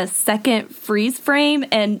did like a second freeze frame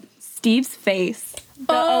and Steve's face.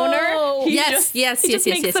 The owner. He just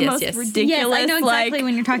makes the most ridiculous. Yes, I know exactly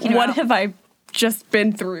when you're talking about. What have I just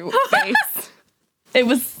been through? Face. It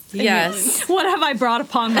was. Yes. What have I brought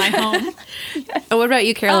upon my home? And what about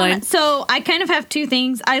you, Caroline? So I kind of have two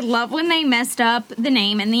things. I love when they messed up the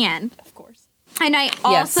name in the end. And I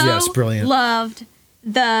also loved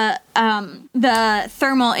the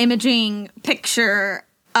thermal imaging picture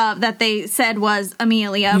that they said was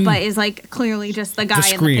Amelia, but is like clearly just the guy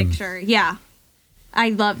in the picture. Yeah. I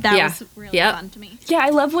love that. Was really fun to me. Yeah, I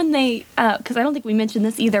love when they, because I don't think we mentioned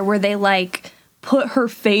this either, where they like put her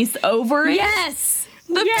face over it. Yes.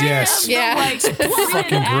 Yes. Yeah. Like,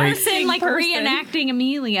 Fucking great. Person, like reenacting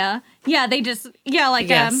Amelia. Yeah, they just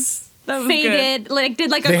faded, like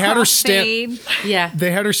did like a They had her fade. Yeah.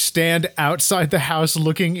 They had her stand outside the house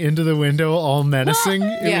looking into the window all menacing.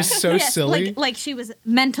 It was so silly. Like she was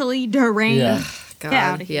mentally deranged. Yeah. God, Get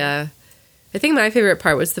outta here. yeah. I think my favorite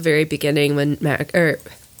part was the very beginning when I'm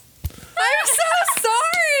so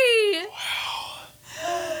sorry.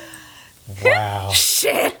 Wow.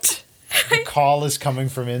 Shit. The call is coming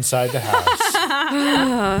from inside the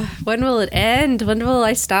house. When will it end? When will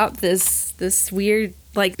I stop this weird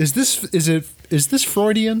like Is this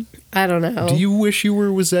Freudian? I don't know. Do you wish you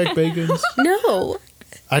were with Zach Bagans? No.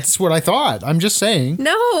 That's what I thought. I'm just saying.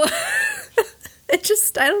 No. It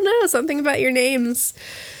just I don't know, something about your names.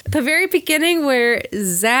 The very beginning where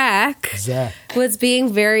Zach was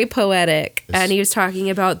being very poetic and he was talking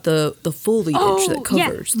about the foliage that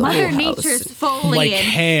covers the Mother whole house. Nature's foliage. Like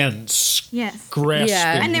hands grasping.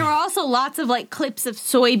 Yeah. And there were also lots of like clips of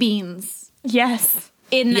soybeans Yes.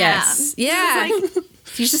 in that. Yes. Yeah.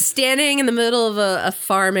 He's just standing in the middle of a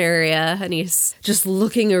farm area and he's just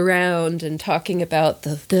looking around and talking about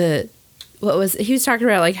the what was he was talking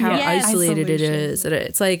about like how isolated it is, and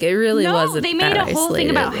it's like it really wasn't. They made that a whole thing isolated.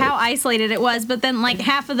 about how isolated it was, but then like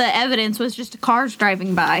half of the evidence was just cars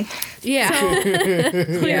driving by. Yeah.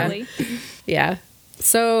 Clearly. Yeah.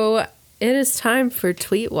 So it is time for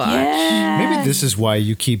Tweet Watch. Maybe this is why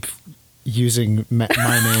you keep using my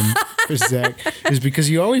name for Zach, is because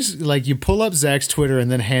you always like you pull up Zach's Twitter and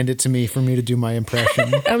then hand it to me for me to do my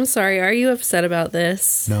impression. I'm sorry. Are you upset about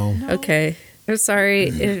this? No. Okay. I'm sorry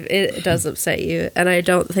if it does upset you, and I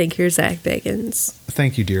don't think you're Zach Bagans.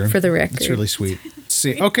 Thank you, dear. For the record. It's really sweet.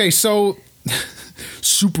 See, okay, so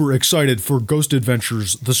super excited for Ghost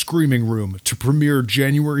Adventures: The Screaming Room to premiere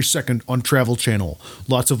January 2nd on Travel Channel.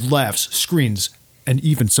 Lots of laughs, screens, and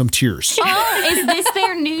even some tears. Oh, is this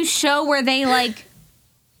their new show where they like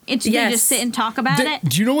they just sit and talk about it?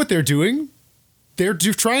 Do you know what they're doing? They're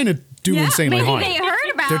trying to do Insanely maybe Haunted. they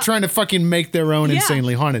heard about. They're trying to fucking make their own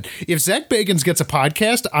Insanely Haunted. If Zach Bagans gets a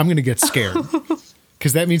podcast, I'm going to get scared.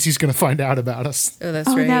 Because that means he's going to find out about us. Oh, that's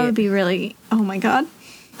right. That would be really. Oh my god.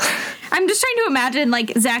 I'm just trying to imagine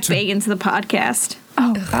like Zach Bagans the podcast.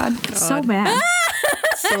 Oh god, so bad.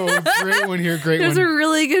 So great one here, great There's one. a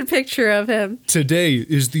really good picture of him. Today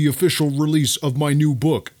is the official release of my new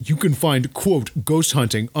book. You can find, quote, ghost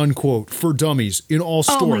hunting, unquote, for dummies in all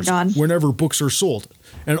stores whenever books are sold.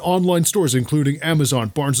 And online stores including Amazon,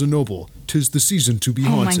 Barnes & Noble. 'Tis the season to be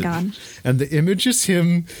haunted. Oh my god. And the image is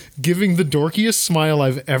him giving the dorkiest smile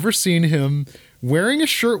I've ever seen him, wearing a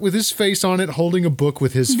shirt with his face on it, holding a book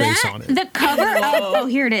with his face on it. The cover. Oh,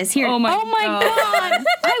 here it is. Here. Oh my god.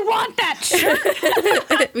 I want that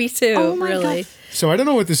shirt. Me too, Oh my really. God. So I don't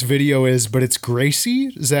know what this video is, but it's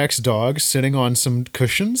Gracie, Zach's dog, sitting on some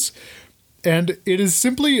cushions. And it is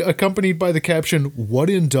simply accompanied by the caption, "What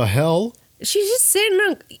in the hell?" She's just sitting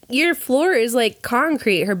on your floor is like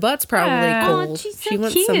concrete. Her butt's probably cold. Oh, she's so she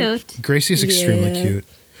wants cute. Gracie's extremely Yeah.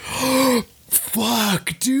 cute.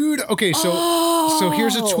 Fuck, dude. Okay, so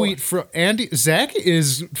here's a tweet from Andy. Zach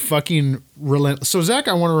is fucking relentless. So Zach,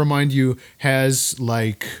 I want to remind you, has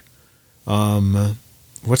like,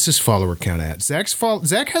 what's his follower count at?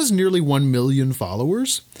 Zach has nearly 1 million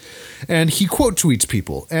followers, and he quote tweets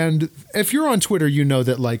people. And if you're on Twitter, you know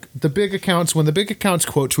that like the big accounts, when the big accounts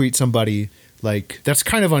quote tweet somebody, like that's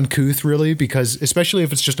kind of uncouth, really, because especially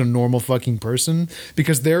if it's just a normal fucking person,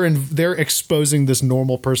 because they're exposing this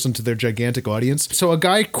normal person to their gigantic audience. So a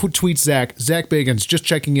guy tweets Zach Bagans, just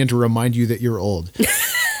checking in to remind you that you're old.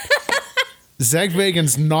 Zach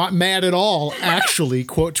Bagans, not mad at all, actually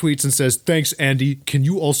quote tweets and says, "Thanks, Andy. Can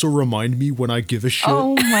you also remind me when I give a shit?"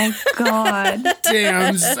 Oh my god.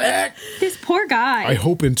 Damn, Zach. This poor guy. I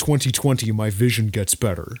hope in 2020 my vision gets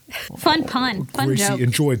better. Fun pun. Fun Gracie joke.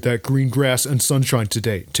 enjoyed that green grass and sunshine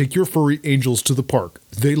today. Take your furry angels to the park.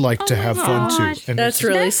 They like to have fun too. gosh. And That's it's-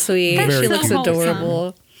 really sweet. very She looks cute.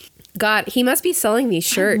 adorable. God, he must be selling these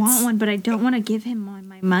shirts. I want one, but I don't want to give him my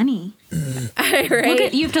money.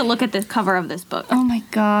 Right? You have to look at the cover of this book. Oh my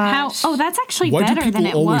god. How? Oh, that's actually Why do better than people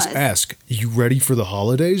it always was. ask, "You ready for the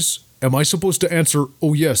holidays?" Am I supposed to answer,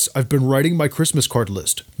 "Oh yes, I've been writing my Christmas card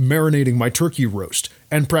list, marinating my turkey roast,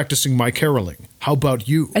 and practicing my caroling. How about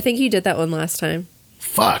you?" I think he did that one last time.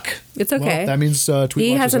 Fuck. It's okay. Well, that means Tweet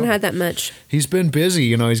He Watch is hasn't over. had that much. He's been busy.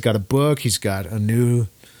 You know, he's got a book. He's got a new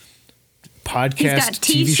podcast, He's got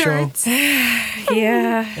TV show. t-shirts.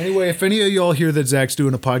 Yeah. Anyway, if any of y'all hear that Zach's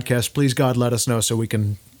doing a podcast, please, God, let us know so we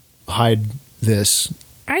can hide this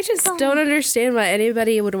I just don't understand why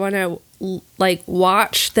anybody would want to like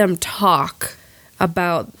watch them talk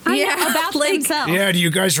about about themselves. Yeah, do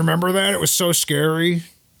you guys remember that? It was so scary.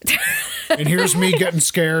 And here's me getting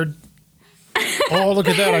scared. Oh, look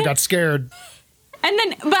at that. I got scared. And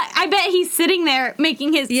then, but I bet he's sitting there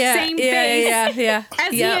making his same face as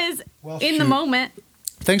he is in the moment.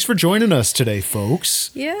 Thanks for joining us today,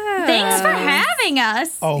 folks. Yeah. Thanks for having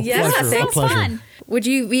us. Oh, pleasure. So A pleasure. fun. Would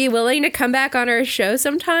you be willing to come back on our show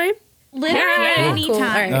sometime? Literally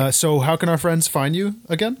anytime. Cool. So how can our friends find you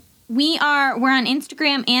again? We're on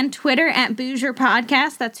Instagram and Twitter at Boosier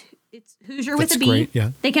Podcast. It's Hoosier with a B. Great,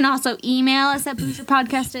 yeah. They can also email us at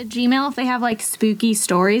boosierpodcast@gmail.com if they have like spooky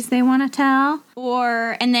stories they want to tell.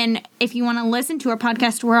 And then if you want to listen to our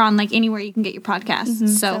podcast, we're on like anywhere you can get your podcasts.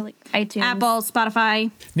 So like iTunes, Apple,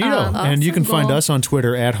 Spotify. Neato. And you can find us on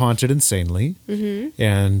Twitter at Haunted Insanely.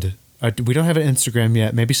 And we don't have an Instagram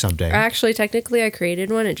yet. Maybe someday. Actually, technically, I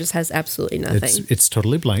created one. It just has absolutely nothing. It's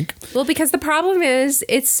totally blank. Well, because the problem is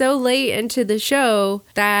it's so late into the show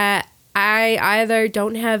that I either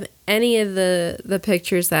don't have any of the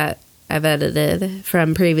pictures that I've edited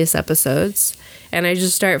from previous episodes, and I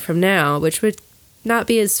just start from now, which would not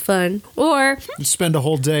be as fun. Or spend a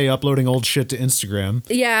whole day uploading old shit to Instagram.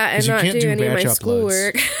 Yeah, and not do any of my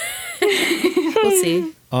schoolwork. We'll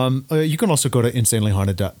see. You can also go to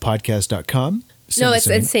insanelyhaunted.podcast.com. No, it's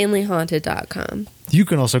insanelyhaunted.com. You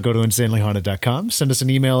can also go to insanelyhaunted.com. Send us an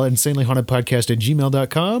email at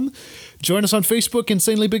insanelyhauntedpodcast@gmail.com. Join us on Facebook,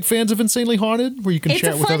 Insanely Big Fans of Insanely Haunted, where you can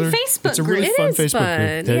chat with other. It's a really fun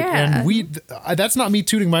Facebook group. Yeah. And that's not me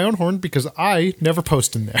tooting my own horn because I never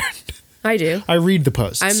post in there. I do. I read the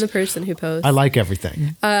posts. I'm the person who posts. I like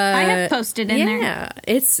everything. I have posted in there. Yeah,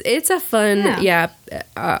 it's a fun.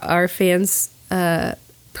 Our fans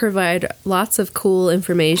provide lots of cool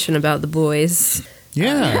information about the boys.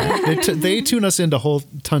 Yeah, they tune us into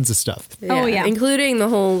tons of stuff. Yeah, including the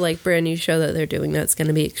whole like brand new show that they're doing. That's going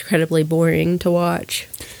to be incredibly boring to watch.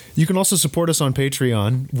 You can also support us on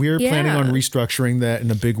Patreon. We're planning on restructuring that in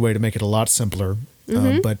a big way to make it a lot simpler.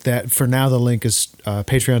 But that for now, the link is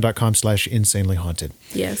patreon.com/insanelyhaunted.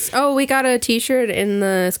 Yes. Oh, we got a t-shirt in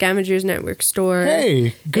the Scavengers Network store.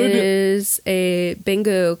 Hey, good. It is a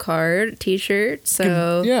bingo card t-shirt.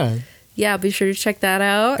 So yeah, be sure to check that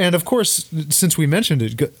out. And of course, since we mentioned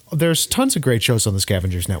it, there's tons of great shows on the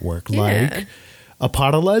Scavengers Network, like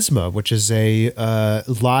Apotalesma, which is a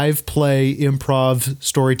live play improv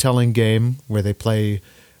storytelling game where they play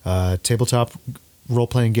tabletop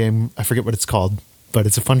role-playing game. I forget what it's called, but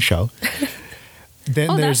it's a fun show.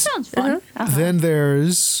 Then that sounds fun. Then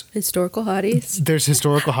there's Historical Hotties. There's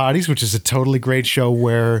Historical Hotties, which is a totally great show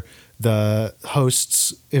where the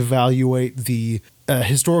hosts evaluate the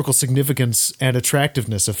historical significance and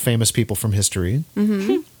attractiveness of famous people from history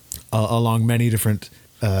along many different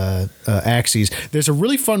axes. There's a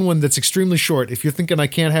really fun one that's extremely short. If you're thinking I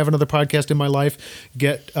can't have another podcast in my life,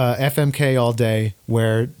 get FMK All Day,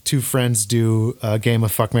 where two friends do a game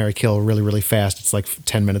of Fuck, Marry, Kill really, really fast. It's like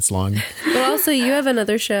 10 minutes long. But also you have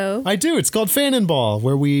another show. I do. It's called Fanninball,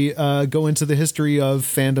 where we go into the history of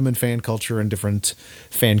fandom and fan culture and different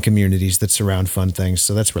fan communities that surround fun things.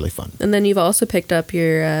 So that's really fun. And then you've also picked up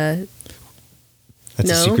your... That's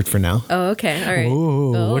a secret for now. Oh, okay. All right.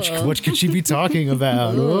 Ooh, what could she be talking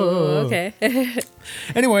about? Okay.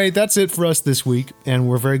 Anyway, that's it for us this week, and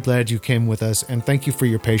we're very glad you came with us, and thank you for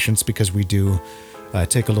your patience because we do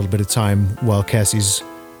take a little bit of time while Cassie's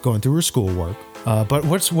going through her schoolwork. But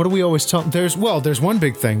what do we always tell? There's one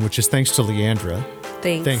big thing, which is thanks to Leandra.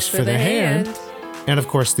 Thanks for the hand. And of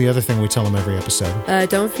course, the other thing we tell them every episode.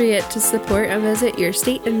 Don't forget to support and visit your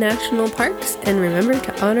state and national parks, and remember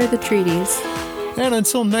to honor the treaties. And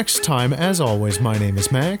until next time, as always, my name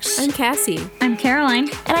is Max. I'm Cassie. I'm Caroline.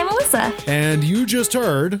 And I'm Alyssa. And you just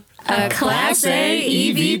heard a Class A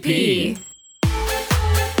EVP.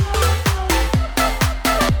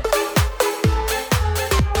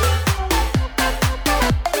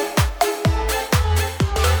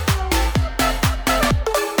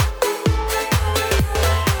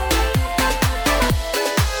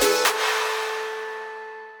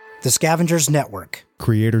 The Scavengers Network.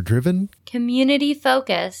 Creator-driven.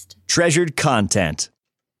 Community-focused. Treasured content.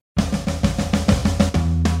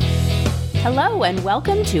 Hello and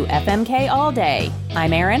welcome to FMK All Day.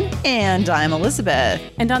 I'm Erin. And I'm Elizabeth.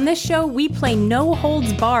 And on this show, we play no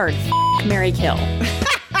holds barred Marry, Kill.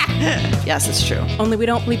 Yes, it's true. Only we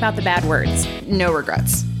don't bleep out the bad words. No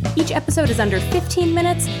regrets. Each episode is under 15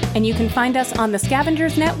 minutes, and you can find us on the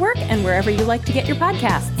Scavengers Network and wherever you like to get your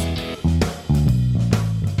podcasts.